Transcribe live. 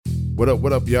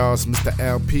What up, y'all? It's Mr.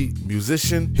 LP,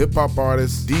 musician, hip-hop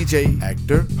artist, DJ,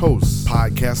 actor, host,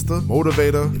 podcaster,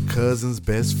 motivator, your cousin's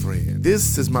best friend.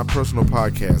 This is my personal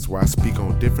podcast where I speak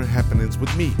on different happenings with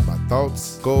me, my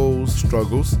thoughts, goals,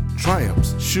 struggles,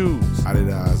 triumphs, shoes,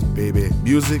 Adidas, baby,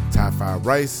 music, Thai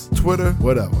rice, Twitter,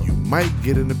 whatever. You might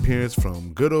get an appearance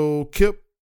from good old Kip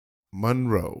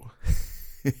Monroe.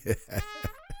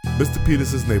 Mr.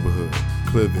 Peterson's neighborhood,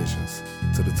 Clear Visions.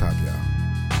 To the top, y'all.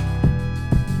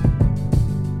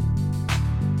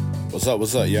 What's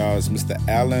up, y'all? It's Mr.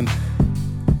 Allen.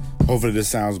 Hopefully this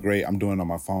sounds great. I'm doing it on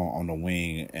my phone on the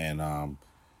wing. And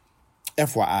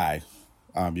FYI,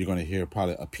 you're going to hear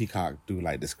probably a peacock do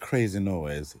like this crazy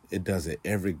noise. It does it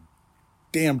every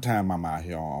damn time I'm out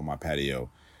here on my patio.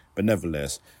 But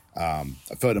nevertheless, I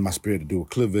felt in my spirit to do a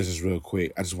Clear Visions real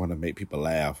quick. I just want to make people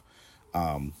laugh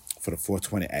for the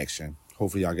 420 action.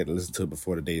 Hopefully y'all get to listen to it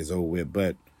before the day is over with.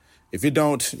 But if you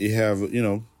don't, you have,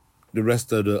 the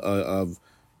rest of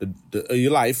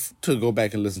your life to go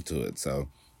back and listen to it. So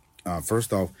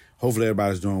first off, hopefully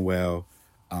everybody's doing well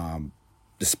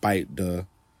despite the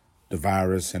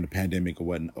virus and the pandemic or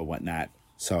whatnot.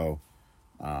 So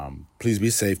please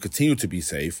be safe, continue to be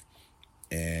safe.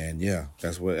 And yeah,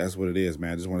 that's what it is,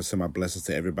 man. I just want to send my blessings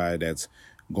to everybody that's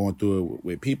going through it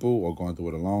with people or going through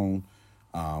it alone.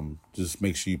 Just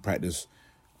make sure you practice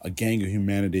a gang of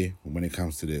humanity when it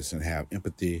comes to this and have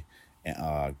empathy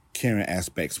and caring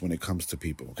aspects when it comes to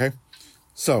people, okay?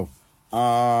 So,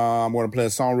 I'm going to play a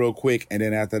song real quick, and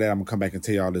then after that, I'm going to come back and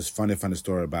tell y'all this funny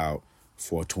story about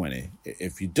 420.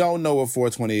 If you don't know what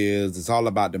 420 is, it's all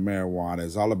about the marijuana.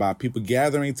 It's all about people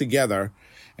gathering together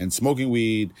and smoking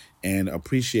weed and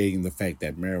appreciating the fact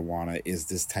that marijuana is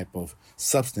this type of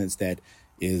substance that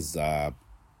is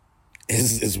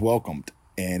welcomed,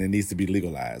 and it needs to be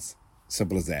legalized.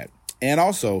 Simple as that. And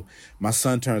also, my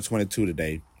son turned 22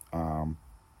 today.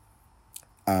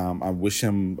 I wish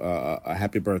him a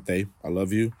happy birthday. I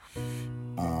love you.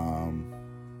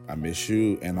 I miss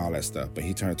you and all that stuff. But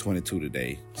he turned 22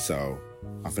 today, so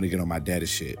I'm finna get on my daddy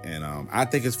shit. And I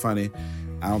think it's funny.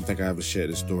 I don't think I ever shared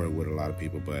this story with a lot of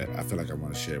people, but I feel like I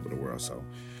want to share it with the world. So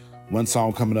one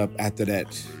song coming up after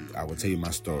that, I will tell you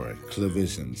my story. Clear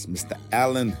Visions, Mr.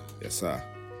 Allen. Yes, sir.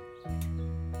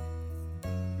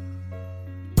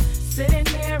 Sitting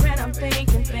here and I'm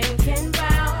thinking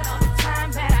about all the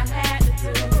time that I had to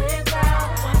do without.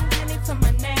 One penny to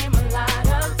my name, a lot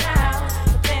of doubt.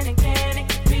 But then again, it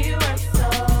could be worse. So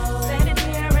sitting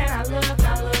here and I look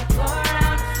around to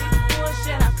see the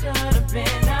bullshit I could have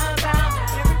been about.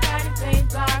 Everybody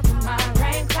plays dark with my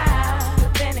rain cloud.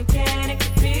 But then again, it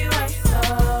could be worse. So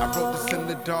I wrote this in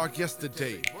the dark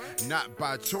yesterday, not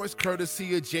by choice,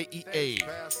 courtesy of JEA.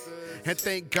 And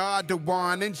thank God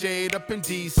DeJuan and Jade up in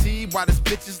D.C. Why this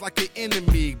bitch is like an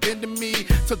enemy, bend to me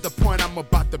to the point I'm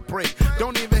about to break.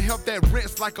 Don't even help that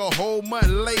rent's like a whole month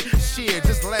late. Shit,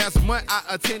 just last month I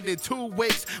attended 2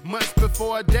 wakes. Months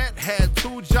before that, had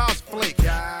 2 jobs flake.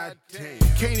 God damn.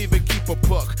 Can't even keep a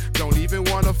buck, don't even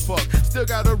wanna fuck. Still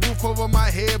got a roof over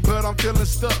my head, but I'm feeling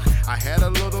stuck. I had a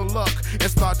little luck and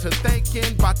started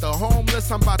thinking about the homeless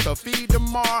I'm about to feed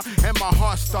tomorrow. And my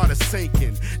heart started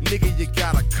sinking. Nigga, you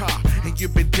got a car and you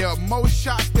been dealt more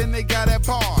shots than they got at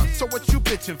bars. So what you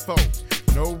bitching for?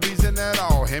 No reason at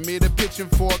all. Hand me the pitching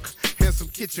fork and some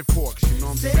kitchen forks. You know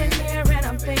what I'm saying? sitting here and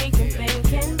I'm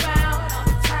thinking about all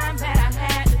the time that I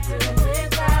had to do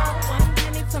without. One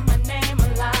penny to my name, a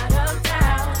lot of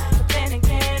doubt. But then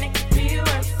again, it could be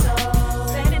worse. So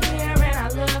sitting here and I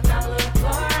look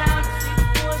around to see the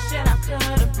bullshit I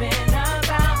could have been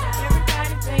about.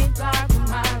 Everybody plays dark with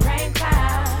my rain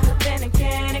cloud. But then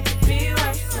again, it could be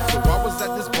worse. So I was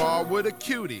at this bar with a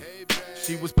cutie.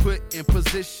 She was put in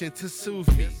position to soothe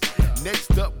me.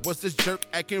 Next up was this jerk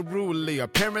acting rudely.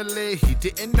 Apparently, he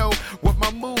didn't know what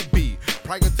my mood be.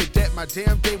 Prior to that, my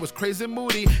damn day was crazy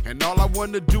moody. And all I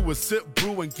wanted to do was sip,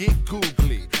 brew, and get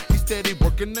googly. He steady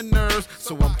working the nerves,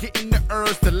 so I'm getting the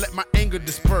urge to let my anger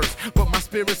disperse. But my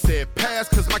spirit said pass,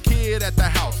 cause my kid at the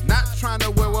house. Not trying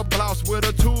to wear a blouse with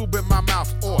a tube in my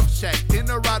mouth. Or shacked in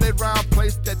a rotted round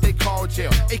place that they call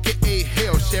jail. AKA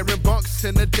hell, sharing bunks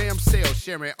in a damn cell.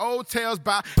 Sharing old tales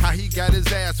about how he got his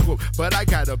ass whooped. But I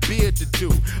got a bid to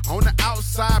do. On the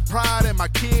outside, pride and my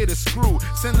kid is screwed.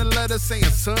 Sending letters saying,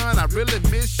 son, I really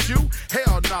miss you.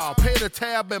 Hell no, pay the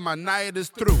tab and my night is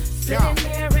through. Sitting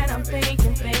here and I'm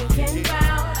thinking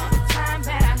about all the time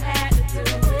that I had to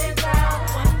do without.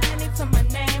 One penny to my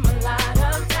name, a lot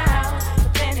of doubt.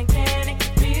 But then again, it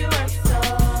could be worse. So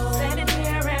sitting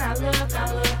here and I look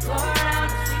around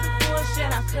to see the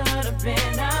bullshit I could have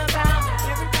been about.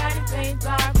 Everybody plays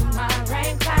dark with my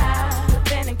rain cloud. But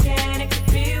then again, it could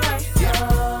be worse.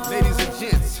 Yeah, ladies and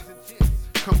gents,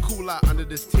 cool out under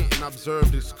this tent and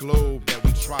observe this globe that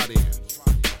we trot in.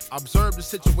 Observe the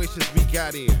situations we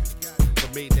got in, but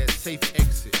made that safe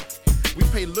exit. We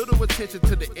pay little attention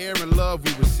to the air and love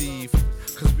we receive,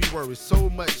 cause we worry so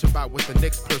much about what the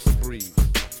next person breathes.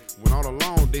 When all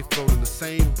along they float in the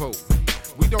same boat.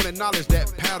 We don't acknowledge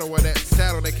that paddle or that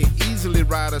saddle that can easily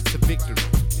ride us to victory.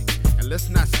 And let's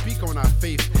not speak on our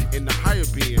faith in the higher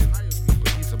being, but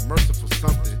he's a merciful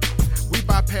something. We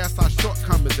bypass our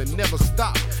shortcomings and never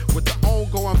stop with the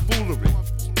ongoing foolery.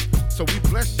 So we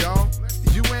bless y'all,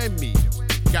 you and me.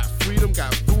 Got freedom,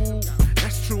 got food,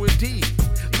 that's true indeed.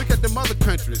 Look at them other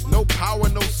countries, no power,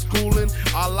 no schooling,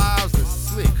 our lives are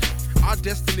slick. Our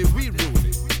destiny, we rule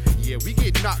it. Yeah, we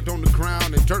get knocked on the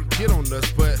ground and dirt get on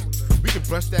us, but we can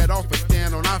brush that off and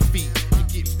stand on our feet and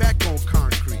get back on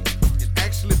concrete and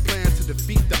actually plan to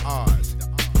defeat the odds.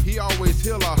 He always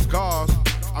heal our scars.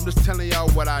 I'm just telling y'all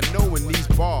what I know in these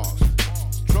bars.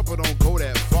 Trouble don't go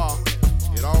that far.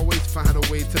 It always find a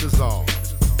way to dissolve.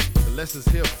 The lesson's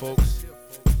here, folks,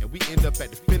 and we end up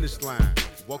at the finish line.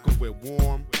 Welcome with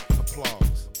warm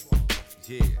applause.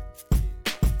 Yeah.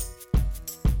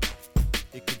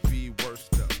 It could be worse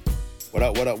though. What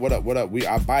up, what up, what up, what up? We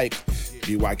are Bike,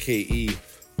 BYKE,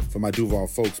 for my Duval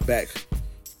folks back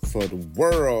for the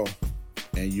world.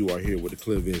 And you are here with the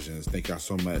Clear Visions. Thank y'all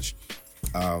so much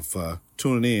for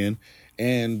tuning in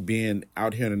and being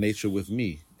out here in the nature with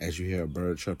me as you hear a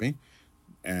bird chirping.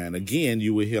 And again,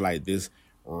 you will hear like this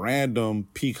random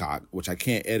peacock, which I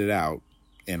can't edit out.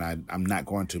 And I'm not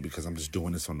going to because I'm just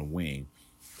doing this on the wing.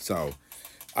 So,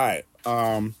 all right.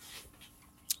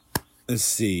 Let's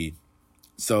see.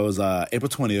 So it was April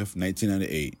 20th,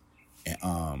 1998.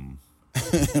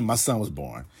 And my son was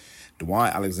born.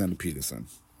 Dewan Alexander Peterson.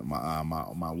 My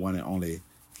one and only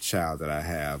child that I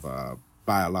have,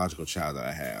 biological child that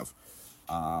I have.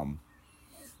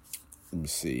 Let me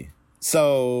see.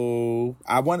 So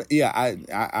I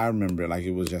remember like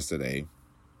it was yesterday,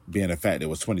 being the fact that it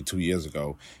was 22 years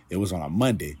ago. It was on a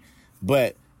Monday,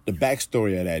 but the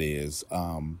backstory of that is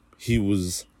he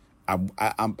was. I'm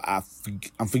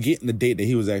forgetting the date that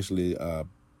he was actually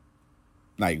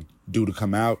like due to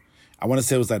come out. I want to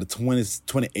say it was like the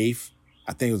 28th.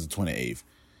 I think it was the 28th.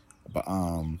 But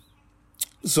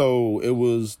so it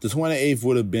was the 28th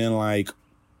would have been like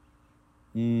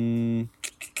maybe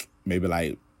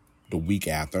like the week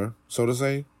after, so to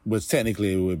say. Which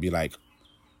technically it would be like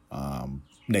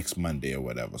next Monday or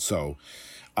whatever. So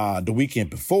the weekend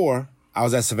before, I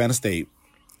was at Savannah State,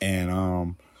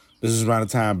 and this is around the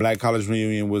time Black College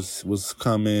Reunion was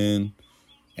coming,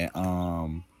 and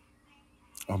oh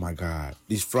my God,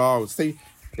 these frogs! See,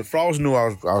 the frogs knew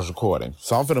I was recording,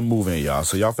 so I'm finna move in, y'all.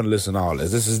 So y'all finna listen to all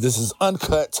this. This is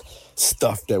uncut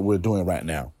stuff that we're doing right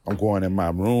now. I'm going in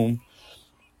my room,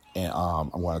 and I'm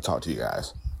going to talk to you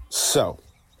guys. So,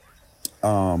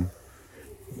 one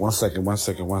second. All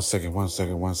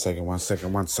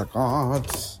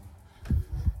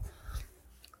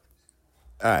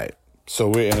right. So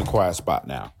we're in a quiet spot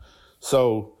now.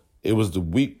 So it was the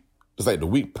weekend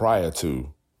prior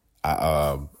to,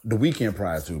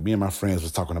 me and my friends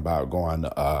was talking about going,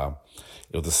 it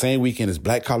was the same weekend as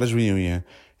Black College Reunion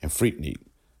and Freaknik.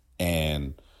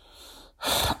 And,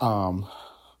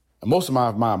 most of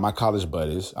my college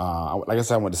buddies, like I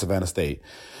said, I went to Savannah State,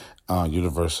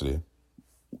 University,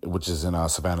 which is in,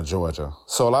 Savannah, Georgia.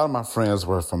 So a lot of my friends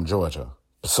were from Georgia.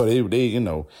 So they,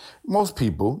 most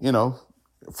people,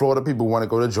 Florida people want to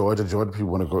go to Georgia. Georgia people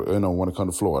want to go, want to come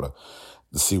to Florida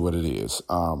to see what it is.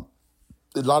 A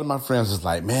lot of my friends is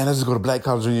like, man, let's just go to Black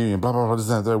College Reunion, blah, blah, blah, this,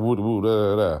 that, woo, woo,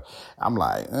 da, da, da. I'm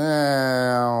like,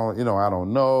 I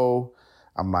don't know.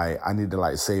 I'm like, I need to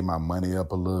like save my money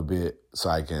up a little bit so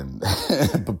I can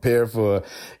prepare for,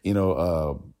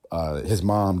 his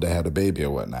mom to have a baby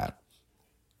or whatnot.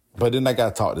 But then I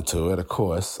got talked to it. Of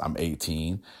course, I'm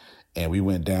 18, and we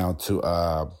went down to,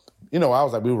 I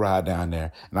was like, we ride down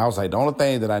there. And I was like, the only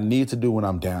thing that I need to do when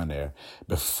I'm down there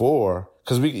before,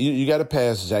 because you got to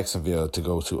pass Jacksonville to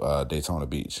go to Daytona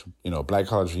Beach. Black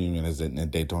College Reunion is in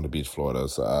Daytona Beach, Florida.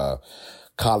 It's a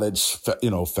college,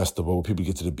 festival. People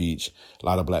get to the beach. A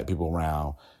lot of black people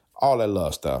around. All that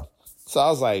love stuff. So I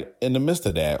was like, in the midst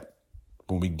of that,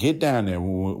 when we get down there,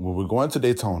 when we're going to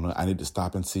Daytona, I need to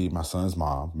stop and see my son's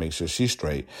mom, make sure she's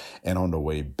straight. And on the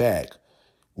way back,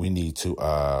 we need to,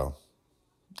 I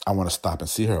want to stop and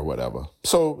see her or whatever.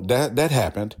 So that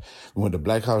happened. We went to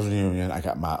Black College Reunion. I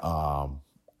got my,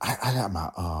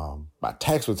 my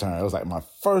tax return. It was like my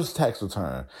first tax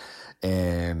return.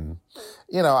 And,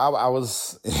 I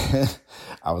was,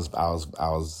 I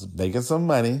was making some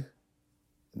money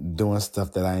doing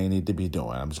stuff that I ain't need to be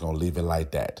doing. I'm just going to leave it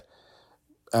like that.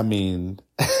 I mean,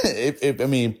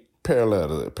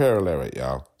 parallel it,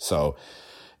 y'all. So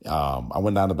I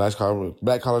went down to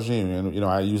Black College Union. You know,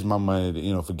 I used my money,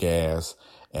 to, for gas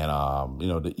and,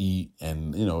 to eat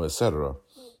and, et cetera.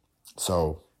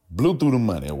 So blew through the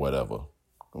money or whatever.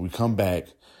 We come back.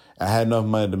 I had enough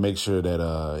money to make sure that,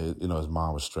 his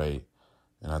mom was straight.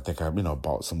 And I think I,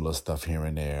 bought some little stuff here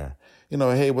and there.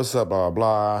 Hey, what's up, blah,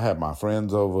 blah. I had my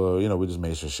friends over. We just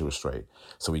made sure she was straight.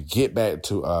 So we get back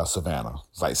to Savannah.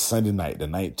 It's like Sunday night, the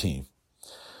 19th.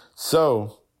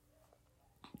 So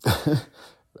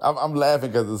I'm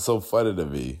laughing because it's so funny to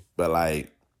me. But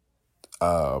like,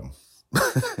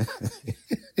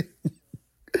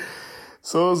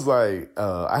 so it's like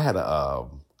I had a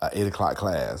 8 o'clock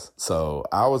class. So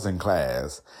I was in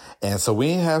class. And so we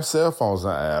didn't have cell phones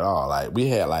at all. Like we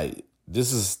had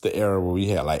this is the era where we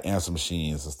had like answer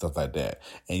machines and stuff like that.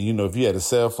 And, if you had a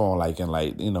cell phone, like in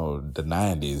like, the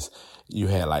 90s, you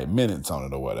had like minutes on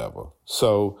it or whatever.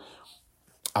 So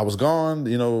I was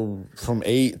gone, from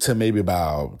 8 to maybe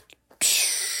about,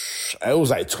 it was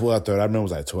like 12:30. I remember it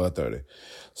was like 12:30.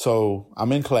 So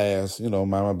I'm in class, mind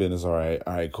my business. All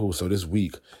right, cool. So this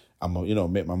week I'm going to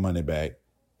make my money back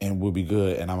and we'll be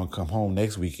good. And I'm going to come home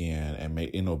next weekend and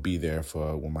be there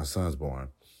for when my son's born.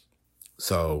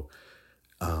 So,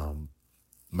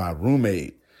 my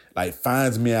roommate,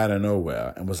 finds me out of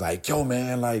nowhere and was like, yo,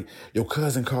 man, your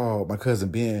cousin called, my cousin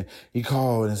Ben, he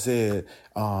called and said,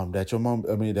 that your mom,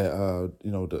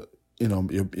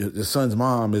 your son's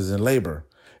mom is in labor.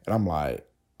 And I'm like,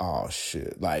 oh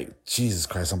shit, Jesus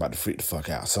Christ, I'm about to freak the fuck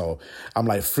out. So I'm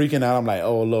freaking out. I'm like,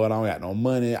 oh Lord, I don't got no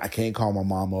money. I can't call my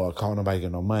mama or call nobody,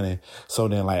 get no money. So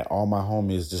then all my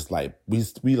homies just we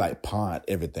pawned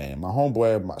everything. My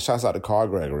homeboy, shouts out to Carl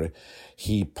Gregory.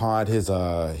 He pawned his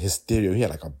stereo. He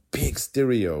had a big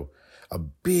stereo, a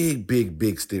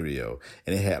big stereo.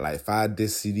 And it had 5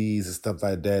 disc CDs and stuff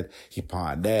like that. He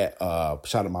pawned that.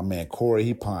 Shout out to my man Corey.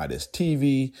 He pawned his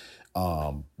TV.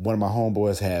 One of my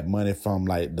homeboys had money from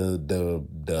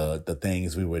the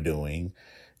things we were doing,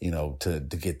 to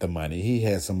get the money. He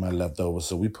had some money left over.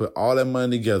 So we put all that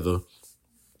money together.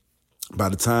 By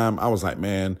the time I was like,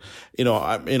 man,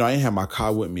 I didn't have my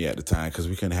car with me at the time because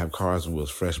we couldn't have cars when we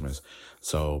was freshmen.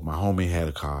 So my homie had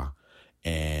a car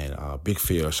and, Big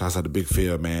Phil, shouts out to Big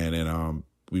Phil, man. And,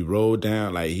 we rode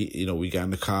down, we got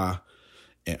in the car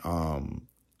and,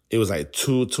 it was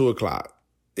 2 o'clock.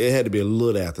 It had to be a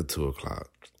little after 2 o'clock.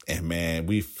 And man,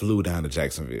 we flew down to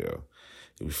Jacksonville.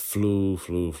 We flew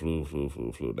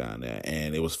down there.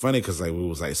 And it was funny because we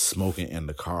was smoking in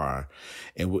the car.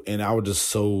 And I was just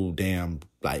so damn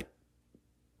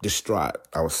distraught.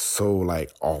 I was so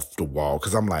off the wall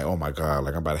because I'm like, oh my God,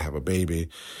 I'm about to have a baby.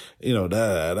 I'm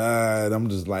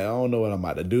just I don't know what I'm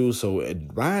about to do. So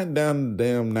riding down the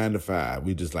damn 95,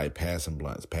 we just passing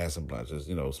blunts, just,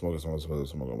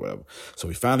 smoking, whatever. So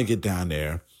we finally get down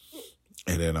there.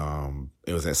 And then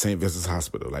it was at St. Vincent's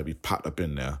Hospital. We popped up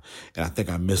in there. And I think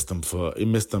I missed them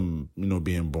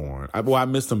being born. I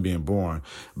missed them being born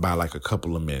by a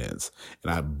couple of minutes.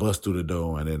 And I bust through the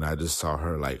door and then I just saw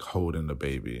her holding the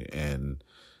baby. And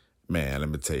man, let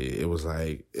me tell you, it was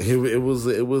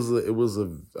it was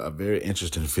a very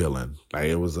interesting feeling.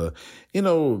 It was for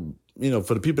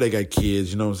the people that got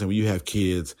kids, what I'm saying? When you have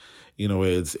kids,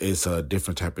 it's a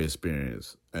different type of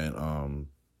experience. And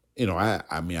I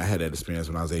had that experience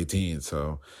when I was 18,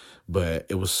 but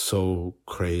it was so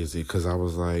crazy because I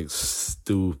was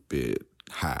stupid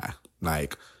high,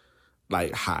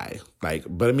 high,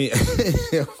 but I mean,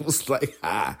 it was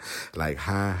high,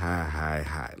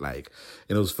 high.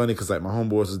 And it was funny because my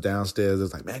homeboys was downstairs. It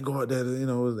was man, go out there,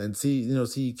 and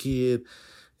see kid.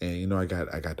 And, I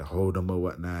got to hold them or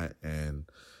whatnot. And,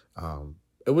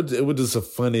 it was just a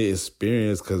funny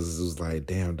experience because it was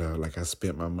damn, dog, I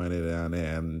spent my money down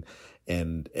there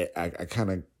and I kind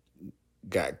of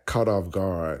got caught off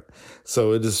guard.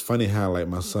 So it's just funny how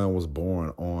my son was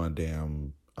born on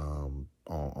damn, on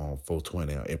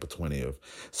 4/20 or April 20th.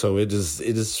 So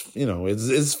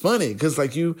it's funny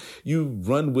because you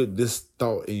run with this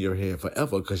thought in your head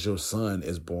forever because your son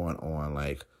is born on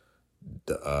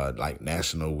the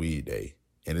National Weed Day.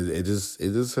 And it just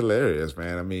hilarious,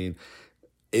 man. I mean,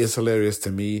 it's hilarious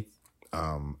to me.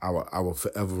 I will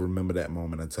forever remember that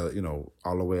moment until,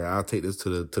 all the way. I'll take this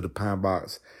to the Pine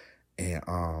Box. And,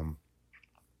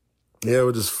 yeah, it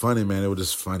was just funny, man. It was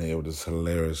just funny. It was just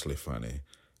hilariously funny.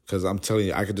 Cause I'm telling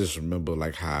you, I could just remember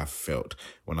how I felt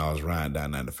when I was riding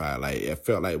down 95. It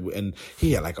felt and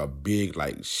he had a big,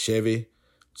 Chevy.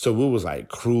 So we was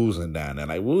cruising down there.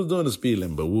 We was doing the speed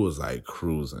limit, but we was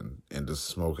cruising and just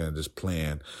smoking and just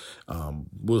playing.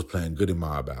 We was playing Goody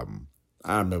Mob album.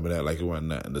 I remember that it wasn't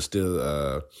nothing. There's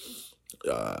still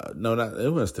No, it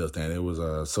wasn't Still Standing. It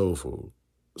was Soul Food.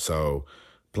 So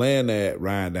playing that,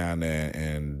 riding down there,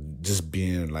 and just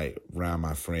being like around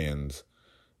my friends,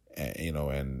 and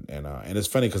it's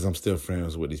funny because I'm still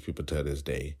friends with these people to this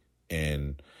day,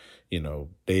 and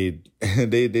they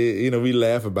we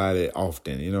laugh about it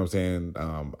often. You know what I'm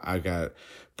saying? I got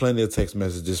plenty of text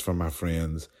messages from my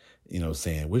friends,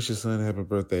 saying wish your son happy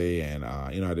birthday, and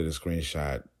I did a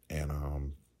screenshot, and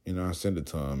I sent it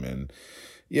to him, and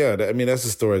yeah, that's the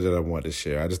story that I want to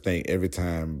share. I just think every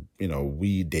time,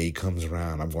 Weed Day comes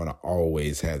around, I'm going to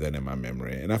always have that in my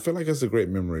memory. And I feel like it's a great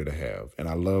memory to have. And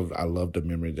I love the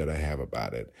memory that I have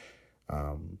about it.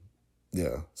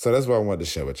 Yeah. So that's what I wanted to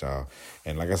share with y'all.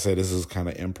 And like I said, this is kind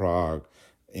of improv.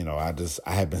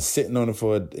 I have been sitting on it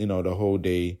for, the whole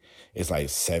day. It's like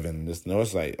 7.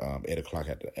 It's like 8 o'clock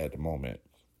at the moment.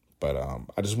 But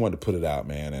I just wanted to put it out,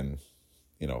 man. And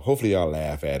hopefully y'all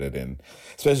laugh at it, and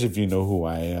especially if you know who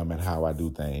I am and how I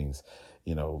do things,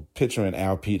 picturing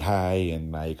Al Pete high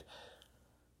and like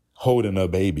holding a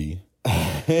baby.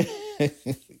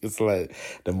 It's like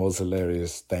the most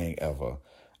hilarious thing ever.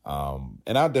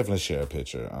 And I'll definitely share a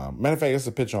picture. Matter of fact, it's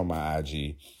a picture on my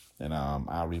IG, and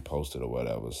I'll repost it or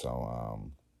whatever.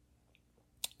 So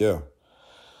yeah.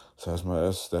 So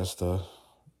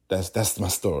that's my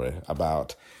story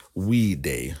about Weed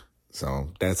Day.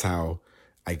 So that's how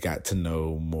I got to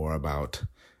know more about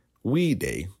Weed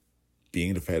Day,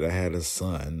 being the fact I had a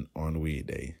son on Weed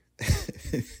Day.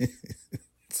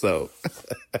 So,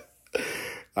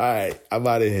 all right, I'm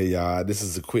out of here, y'all. This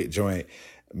is a quick joint.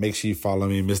 Make sure you follow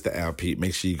me, Mr. Al Pete.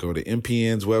 Make sure you go to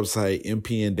MPN's website,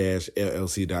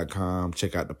 mpn-llc.com.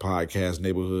 Check out the podcast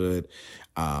Neighborhood,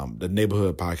 the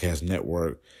Neighborhood Podcast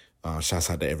Network.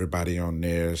 Shouts out to everybody on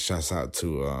there. Shouts out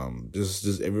to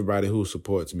just everybody who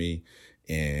supports me.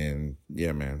 And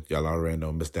yeah, man, y'all already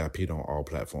know Mr. Al Pete on all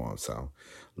platforms. So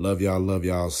love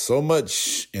y'all so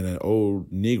much. In an old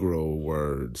Negro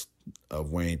words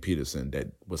of Wayne Peterson, that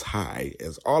was high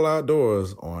as all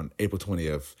outdoors on April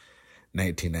 20th,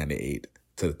 1998,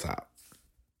 to the top.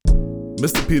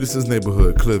 Mr. Peterson's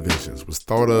Neighborhood Clear Visions was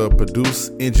thought of,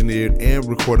 produced, engineered, and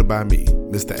recorded by me,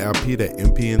 Mr. Al Pete at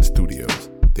MPN Studios.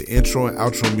 The intro and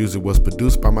outro music was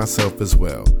produced by myself as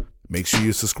well. Make sure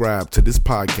you subscribe to this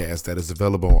podcast that is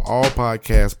available on all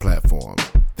podcast platforms.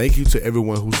 Thank you to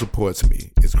everyone who supports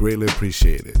me. It's greatly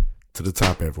appreciated. To the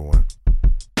top, everyone.